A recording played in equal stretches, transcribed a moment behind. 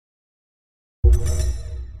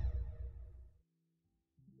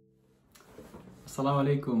Assalamu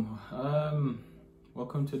alaikum.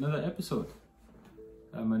 Welcome to another episode.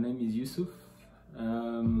 My name is Yusuf.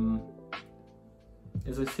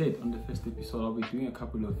 As I said on the first episode, I'll be doing a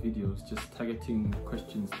couple of videos just targeting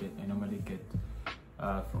questions that I normally get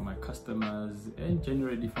from my customers and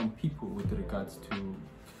generally from people with regards to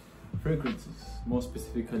fragrances, more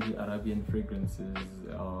specifically Arabian fragrances,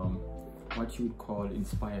 what you would call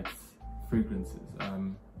inspired fragrances.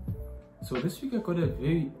 So this week I got a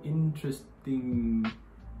very interesting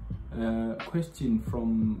question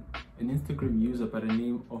from an Instagram user by the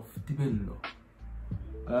name of Tibello.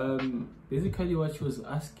 Basically what she was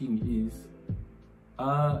asking is,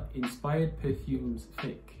 are inspired perfumes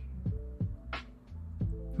fake?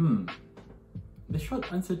 The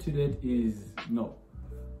short answer to that is no.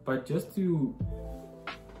 But just to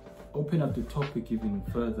open up the topic even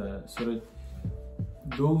further, so that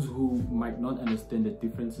those who might not understand the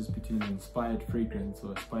differences between an inspired fragrance or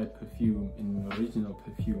inspired perfume and an original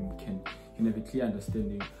perfume can have a clear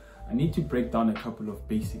understanding, I need to break down a couple of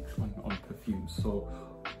basics on perfumes. So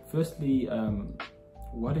firstly,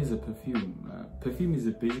 what is a perfume? Perfume is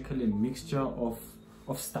basically a mixture of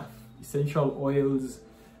stuff, essential oils,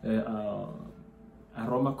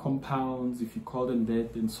 aroma compounds, if you call them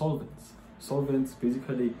that, and solvents. Solvents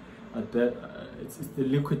basically are it's the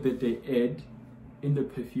liquid that they add in the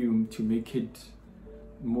perfume to make it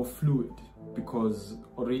more fluid, because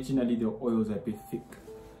originally the oils are a bit thick.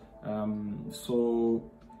 So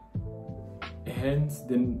hence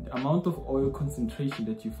the amount of oil concentration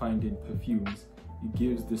that you find in perfumes, it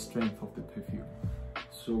gives the strength of the perfume.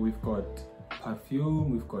 So we've got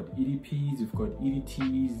perfume, we've got EDPs, we've got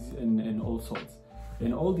EDTs, and all sorts.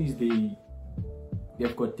 And all these,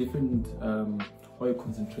 they've got different oil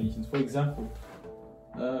concentrations. For example,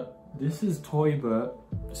 this is Toiber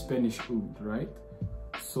Spanish oud, right?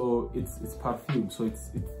 So it's perfume, so it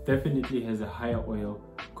definitely has a higher oil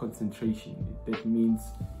concentration. That means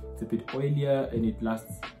it's a bit oilier and it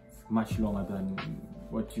lasts much longer than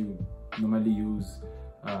what you normally use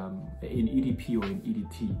in EDP or in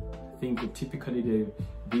EDT. I think typically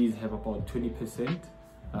these have about 20%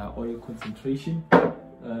 oil concentration.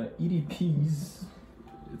 EDPs,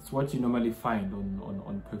 it's what you normally find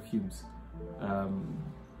on perfumes.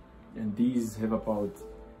 And these have about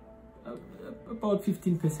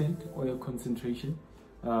 15% oil concentration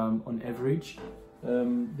on average.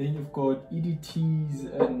 Then you've got EDTs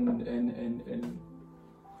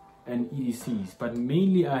and EDCs, but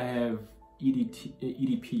mainly I have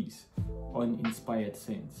EDPs on inspired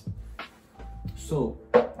scents. So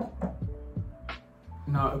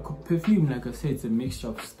now a perfume, like I said, it's a mixture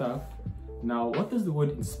of stuff. Now what does the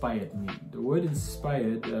word inspired mean? The word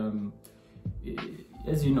inspired,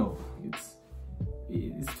 as you know, it's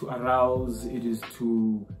to arouse, it is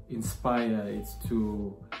to inspire, it's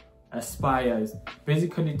to aspire, it's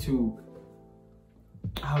basically to,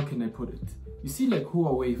 how can I put it? You see, like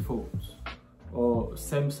Huawei phones or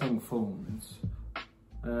Samsung phones,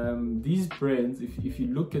 these brands, if you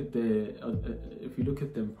look at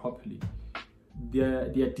them properly, their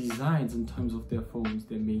designs in terms of their phones,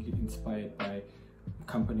 they're mainly inspired by a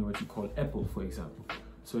company what you call Apple, for example.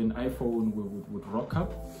 So an iPhone would rock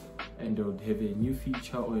up and they would have a new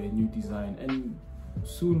feature or a new design, and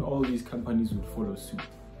soon all these companies would follow suit.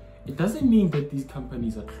 It doesn't mean that these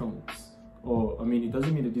companies are clones, or it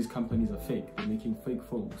doesn't mean that these companies are fake, they're making fake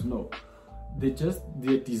phones. No, their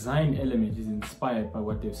design element is inspired by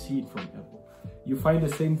what they've seen from Apple. You find the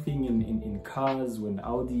same thing in cars. When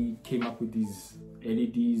Audi came up with these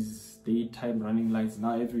LEDs, daytime running lights,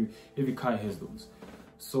 now every car has those.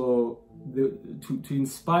 So to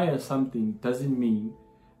inspire something doesn't mean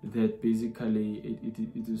that basically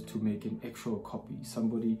it is to make an actual copy.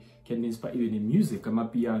 Somebody can inspire, even in music.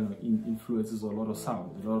 Amapiano influences a lot of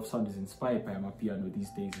sound. A lot of sound is inspired by Amapiano these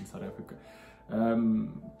days in South Africa.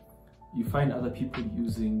 You find other people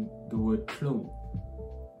using the word clone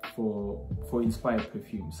for inspired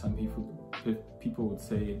perfumes. Some people would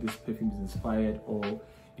say this perfume is inspired, or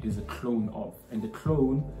it is a clone of. And the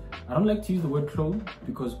clone, I don't like to use the word clone,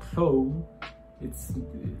 because clone, it's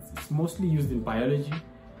mostly used in biology,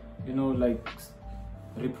 you know, like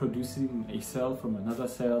reproducing a cell from another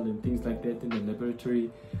cell and things like that in the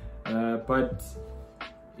laboratory. But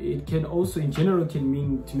it can also, in general, can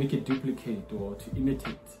mean to make a duplicate or to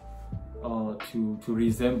imitate or to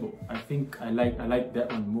resemble. I think I like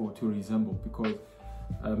that one more, to resemble, because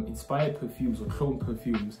inspired perfumes or clone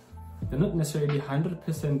perfumes, they're not necessarily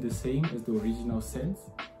 100% the same as the original scents,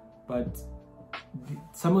 but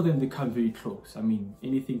some of them, they come very close. I mean,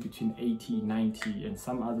 anything between 80, 90, and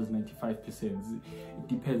some others 95%. It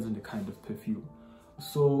depends on the kind of perfume.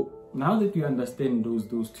 So now that you understand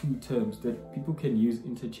those two terms that people can use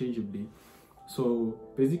interchangeably, so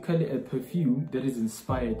basically a perfume that is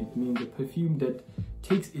inspired, it means a perfume that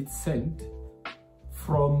takes its scent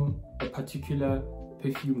from a particular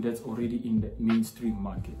perfume that's already in the mainstream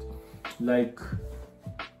market. Like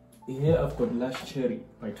here I've got Lush Cherry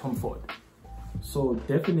by Tom Ford. So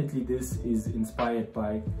definitely this is inspired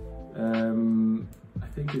by I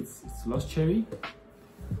think it's Lush Cherry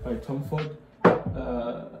by Tom Ford.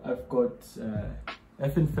 I've got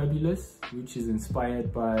Effin' Fabulous, which is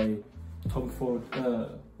inspired by Tom Ford.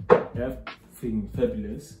 Effin'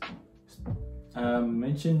 Fabulous. I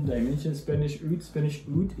mentioned Spanish Oud. Spanish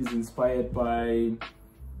Oud is inspired by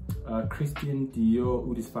Christian Dior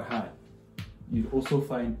Oud Isfahan. You'd also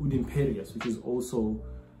find Oud Imperious, which is also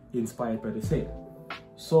inspired by the same.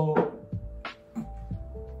 So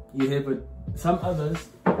you have some others,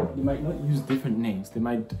 they might not use different names. They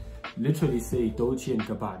might literally say Dolce &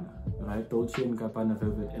 Gabbana, right? Dolce & Gabbana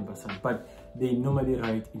Velvet Ampersand, but they normally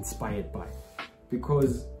write inspired by,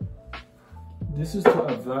 because this is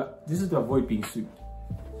to avoid being sued.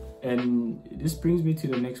 And this brings me to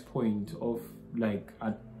the next point of, like,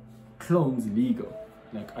 are clones legal?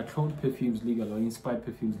 Like, are cloned perfumes legal or inspired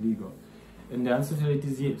perfumes legal? And the answer to it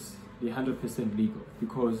is yes, they're 100% legal,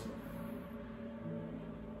 because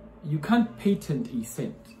you can't patent a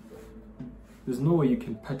scent. There's no way you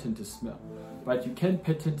can patent a smell, but you can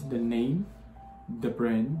patent the name, the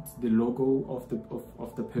brand, the logo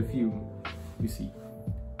of the perfume, you see.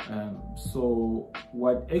 So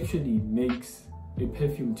what actually makes a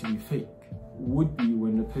perfume to be fake would be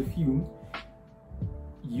when the perfume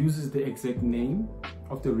uses the exact name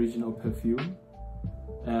of the original perfume,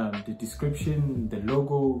 the description, the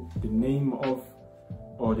logo, the name of,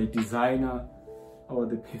 or the designer or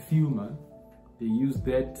the perfumer. They use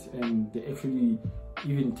that, and they actually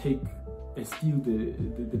even steal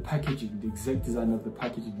the packaging, the exact design of the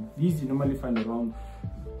packaging. These you normally find around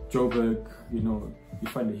Joburg, you know, you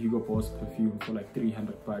find a Hugo Boss perfume for like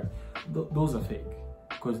 300 bucks. Those are fake,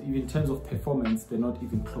 because even in terms of performance, they're not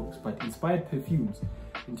even close. But inspired perfumes,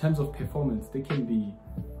 in terms of performance, they can be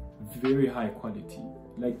very high quality.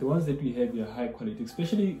 Like the ones that we have, they are high quality,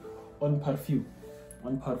 especially on perfume,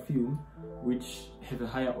 which have a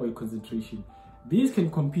higher oil concentration. These can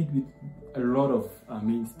compete with a lot of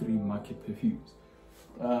mainstream market perfumes.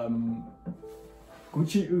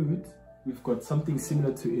 Gucci Oud, we've got something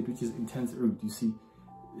similar to it, which is Intense Oud. You see,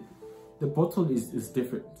 the bottle is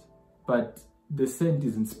different, but the scent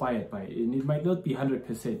is inspired by it, and it might not be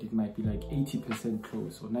 100%, it might be like 80%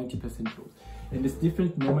 close or 90% close. And this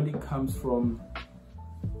different normally comes from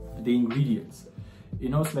the ingredients. You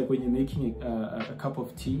know, it's like when you're making a cup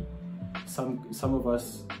of tea. Some of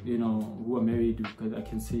us, you know, who are married, because I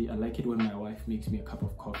can say I like it when my wife makes me a cup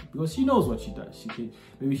of coffee, because she knows what she does.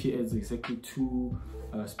 Maybe she adds exactly 2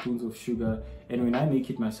 spoons of sugar, and when I make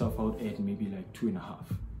it myself, I would add maybe like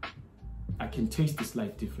 2.5. I can taste the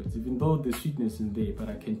slight difference, even though the sweetness is there, but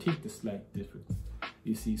I can take the slight difference,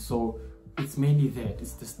 you see. So it's mainly that,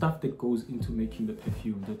 it's the stuff that goes into making the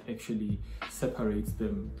perfume that actually separates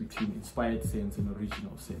them between inspired scents and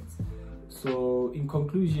original scents. So in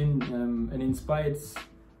conclusion, an inspired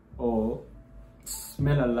or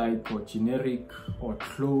smell-alike or generic or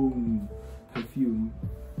clone perfume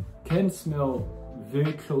can smell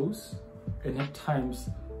very close, and at times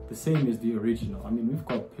the same as the original. I mean, we've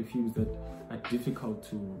got perfumes that are difficult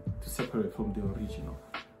to separate from the original,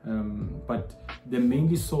 but they're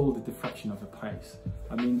mainly sold at the fraction of the price.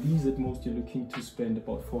 I mean, these at most you're looking to spend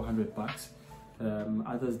about 400 bucks.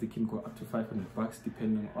 Others, they can go up to 500 bucks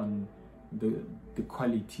depending on the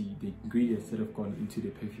quality, the ingredients that have gone into the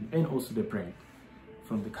perfume, and also the brand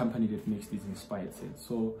from the company that makes these inspired scents.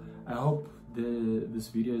 So I hope this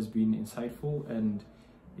video has been insightful, and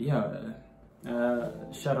yeah,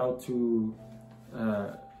 shout out to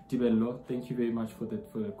Tibello. Thank you very much for the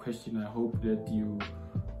question. I hope that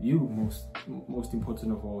you most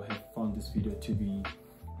important of all have found this video to be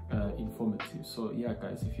informative. So yeah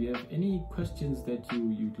guys, if you have any questions that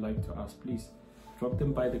you'd like to ask, please drop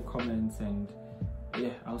them by the comments, and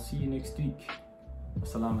yeah, I'll see you next week.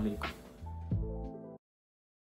 Assalamu alaikum.